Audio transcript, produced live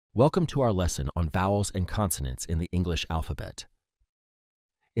Welcome to our lesson on vowels and consonants in the English alphabet.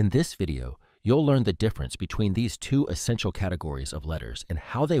 In this video, you'll learn the difference between these two essential categories of letters and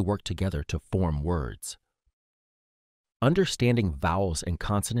how they work together to form words. Understanding vowels and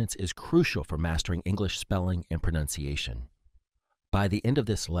consonants is crucial for mastering English spelling and pronunciation. By the end of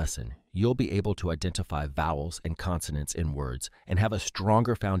this lesson, you'll be able to identify vowels and consonants in words and have a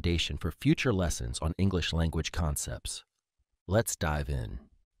stronger foundation for future lessons on English language concepts. Let's dive in.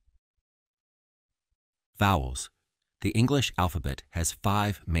 Vowels. The English alphabet has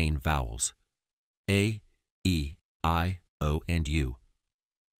 5 main vowels: A, E, I, O, and U.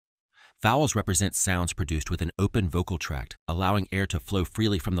 Vowels represent sounds produced with an open vocal tract, allowing air to flow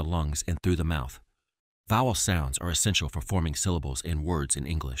freely from the lungs and through the mouth. Vowel sounds are essential for forming syllables in words in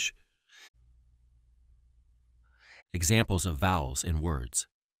English. Examples of vowels in words.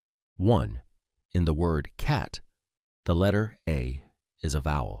 1. In the word cat, the letter A is a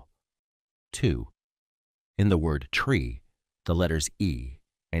vowel. 2. In the word tree, the letters E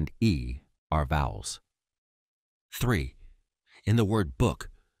and E are vowels. 3. In the word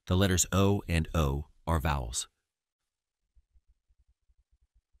book, the letters O and O are vowels.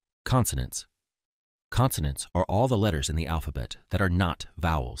 Consonants. Consonants are all the letters in the alphabet that are not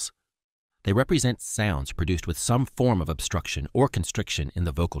vowels. They represent sounds produced with some form of obstruction or constriction in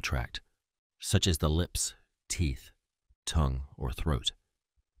the vocal tract, such as the lips, teeth, tongue, or throat.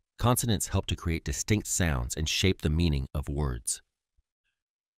 Consonants help to create distinct sounds and shape the meaning of words.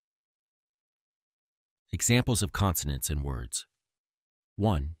 Examples of consonants in words.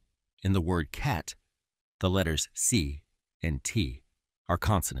 1. In the word cat, the letters C and T are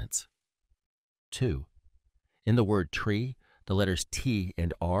consonants. 2. In the word tree, the letters T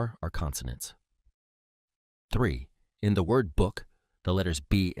and R are consonants. 3. In the word book, the letters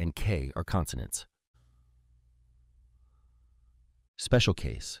B and K are consonants. Special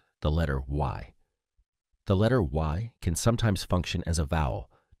case, the letter Y. The letter Y can sometimes function as a vowel,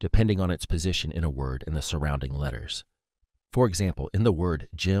 depending on its position in a word and the surrounding letters. For example, in the word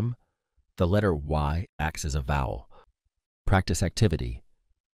gym, the letter Y acts as a vowel. Practice activity.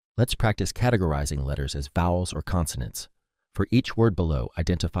 Let's practice categorizing letters as vowels or consonants. For each word below,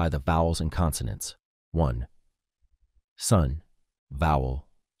 identify the vowels and consonants. 1. Sun, vowel,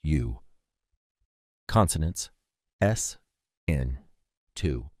 U. Consonants, S, N.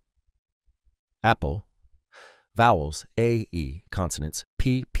 2. Apple, vowels, A, E, consonants,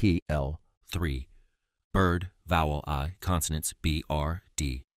 P, P, L. 3. Bird, vowel, I, consonants, B, R,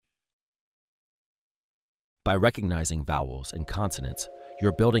 D. By recognizing vowels and consonants,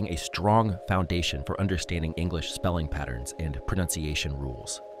 you're building a strong foundation for understanding English spelling patterns and pronunciation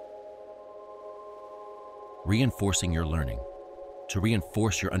rules. Reinforcing your learning. To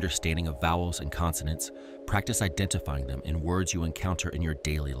reinforce your understanding of vowels and consonants, practice identifying them in words you encounter in your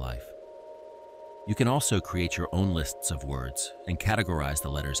daily life. You can also create your own lists of words and categorize the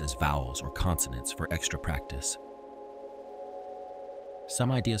letters as vowels or consonants for extra practice.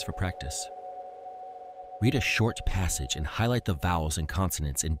 Some ideas for practice. Read a short passage and highlight the vowels and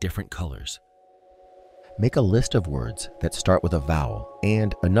consonants in different colors. Make a list of words that start with a vowel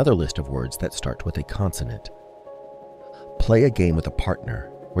and another list of words that start with a consonant. Play a game with a partner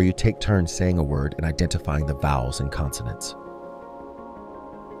where you take turns saying a word and identifying the vowels and consonants.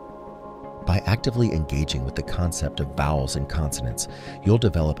 By actively engaging with the concept of vowels and consonants, you'll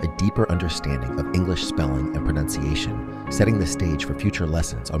develop a deeper understanding of English spelling and pronunciation, setting the stage for future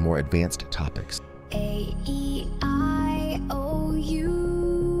lessons on more advanced topics. A, E, I, O,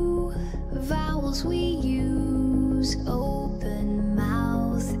 U. Vowels we use. Open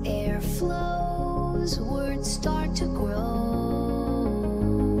mouth, air flows, words start to grow.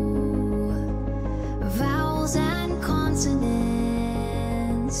 Vowels and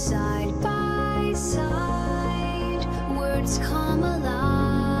consonants, side by side, words come alive.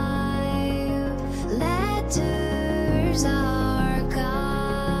 Letters are guide.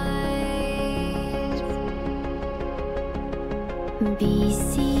 B,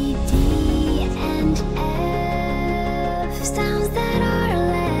 C, D, and F, sounds that are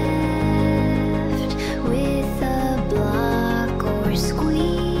left with a block or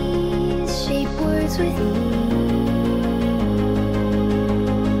squeeze, shape words with ease.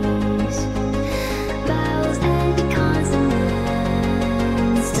 Vowels and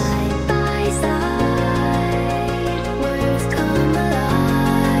consonants, side by side, words come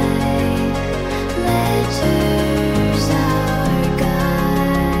alive. Letters are guide.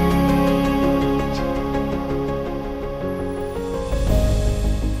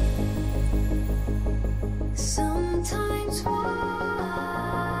 Sometimes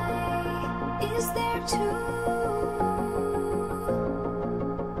why is there too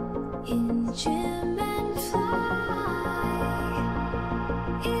instrument.